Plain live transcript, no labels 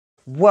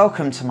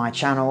Welcome to my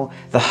channel,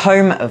 the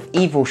home of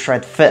Evil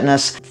Shred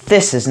Fitness.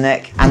 This is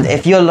Nick, and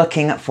if you're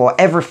looking for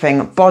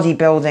everything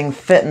bodybuilding,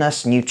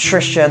 fitness,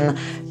 nutrition,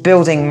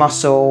 building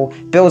muscle,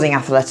 building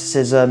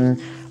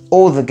athleticism,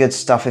 all the good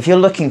stuff, if you're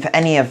looking for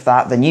any of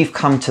that, then you've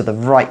come to the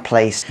right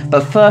place.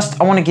 But first,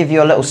 I want to give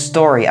you a little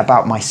story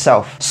about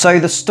myself. So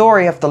the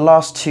story of the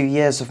last 2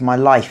 years of my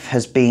life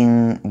has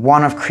been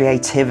one of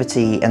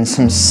creativity and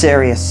some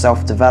serious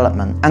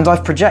self-development. And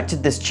I've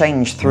projected this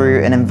change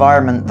through an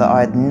environment that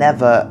I had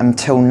never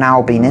until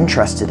now been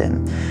interested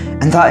in.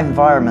 And that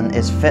environment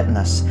is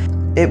fitness.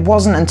 It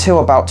wasn't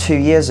until about 2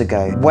 years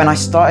ago when I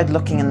started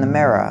looking in the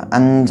mirror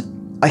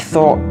and I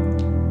thought,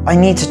 I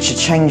need to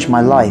change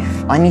my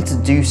life. I need to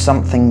do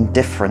something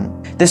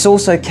different. This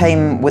also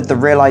came with the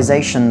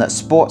realization that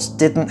sports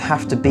didn't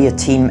have to be a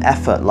team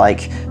effort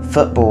like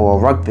football or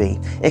rugby.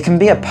 It can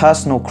be a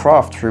personal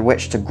craft through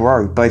which to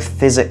grow, both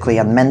physically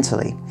and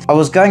mentally. I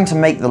was going to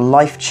make the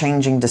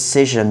life-changing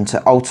decision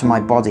to alter my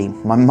body,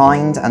 my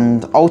mind,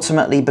 and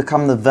ultimately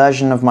become the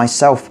version of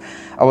myself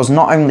I was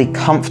not only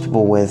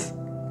comfortable with,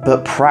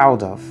 but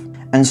proud of.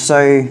 And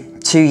so,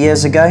 2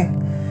 years ago,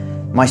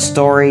 my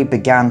story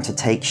began to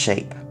take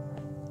shape.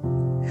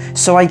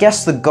 So I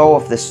guess the goal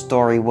of this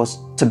story was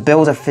to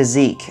build a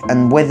physique,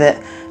 and with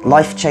it,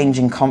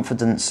 life-changing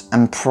confidence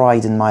and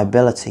pride in my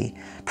ability.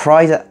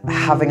 Pride at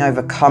having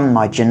overcome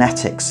my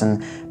genetics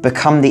and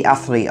become the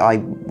athlete I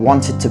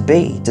wanted to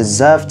be,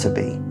 deserved to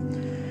be.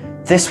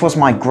 This was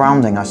my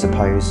grounding, I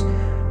suppose,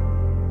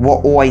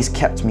 what always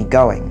kept me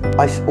going.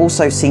 I've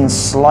also seen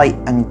slight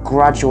and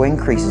gradual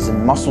increases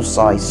in muscle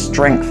size,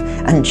 strength,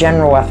 and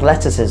general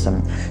athleticism.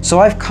 So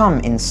I've come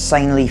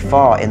insanely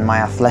far in my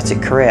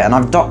athletic career, and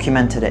I've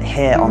documented it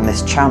here on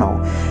this channel.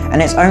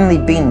 And it's only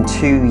been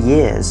 2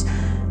 years,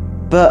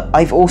 but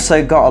I've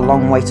also got a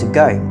long way to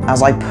go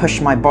as I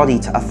push my body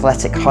to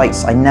athletic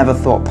heights I never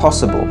thought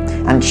possible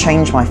and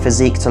change my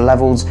physique to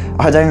levels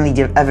I'd only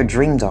ever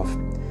dreamed of.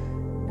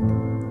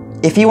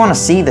 If you want to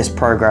see this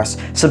progress,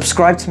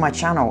 subscribe to my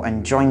channel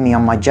and join me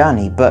on my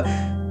journey, but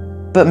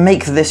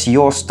make this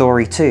your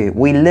story too.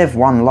 We live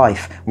one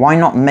life, why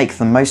not make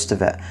the most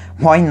of it?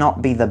 Why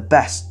not be the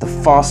best, the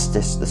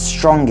fastest, the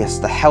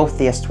strongest, the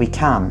healthiest we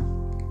can?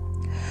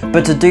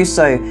 But to do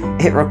so,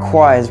 it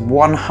requires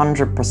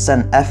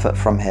 100% effort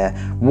from here,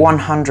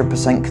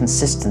 100%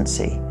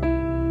 consistency.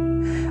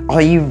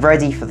 Are you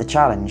ready for the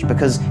challenge?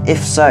 Because if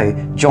so,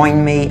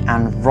 join me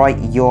and write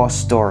your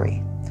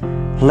story.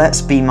 Let's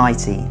be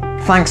mighty.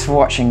 Thanks for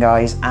watching,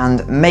 guys,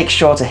 and make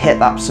sure to hit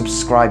that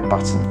subscribe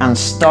button and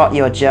start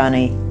your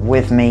journey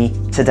with me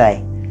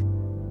today.